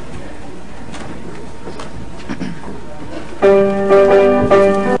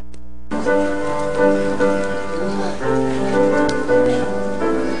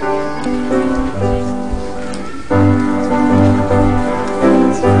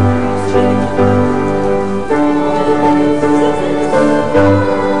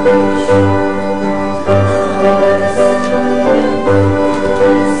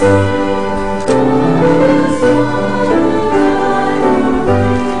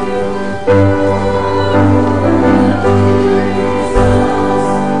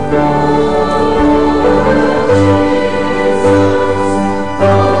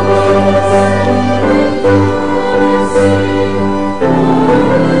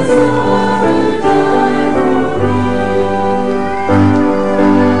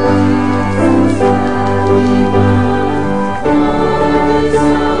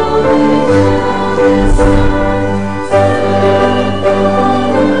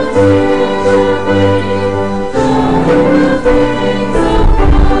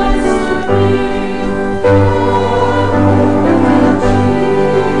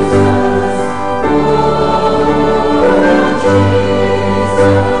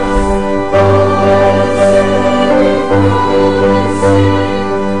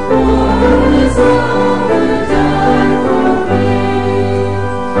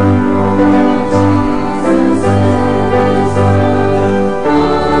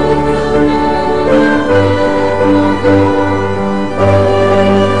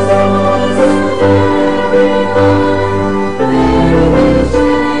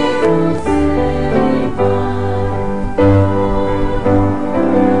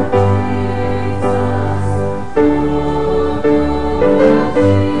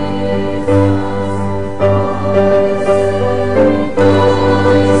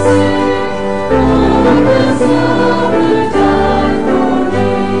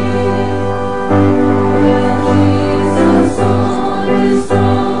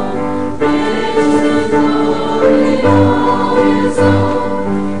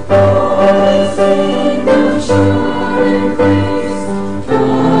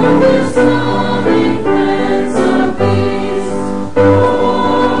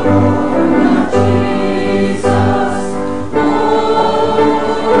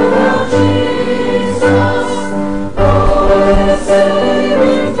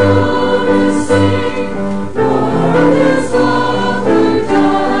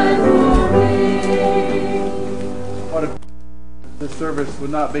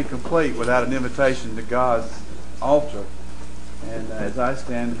 Be complete without an invitation to God's altar. And as I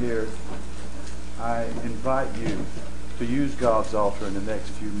stand here, I invite you to use God's altar in the next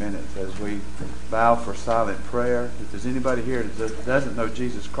few minutes as we bow for silent prayer. If there's anybody here that doesn't know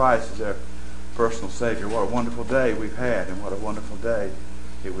Jesus Christ as their personal Savior, what a wonderful day we've had, and what a wonderful day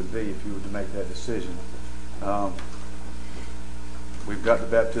it would be if you were to make that decision. We've got the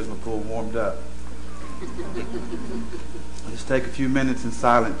baptismal pool warmed up. Just take a few minutes in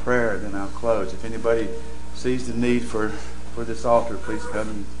silent prayer, then I'll close. If anybody sees the need for this altar, please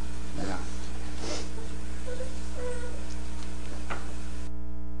come now.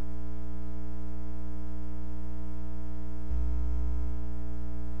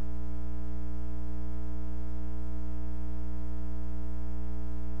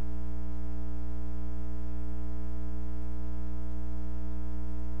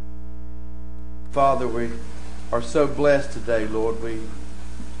 Father, we are so blessed today, Lord.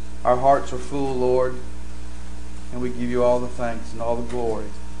 Our hearts are full, Lord, and we give you all the thanks and all the glory.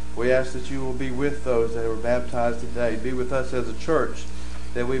 We ask that you will be with those that were baptized today. Be with us as a church,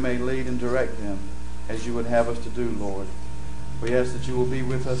 that we may lead and direct them as you would have us to do, Lord. We ask that you will be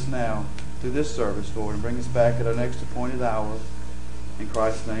with us now through this service, Lord, and bring us back at our next appointed hour. In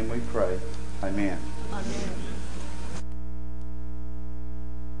Christ's name we pray. Amen. Amen.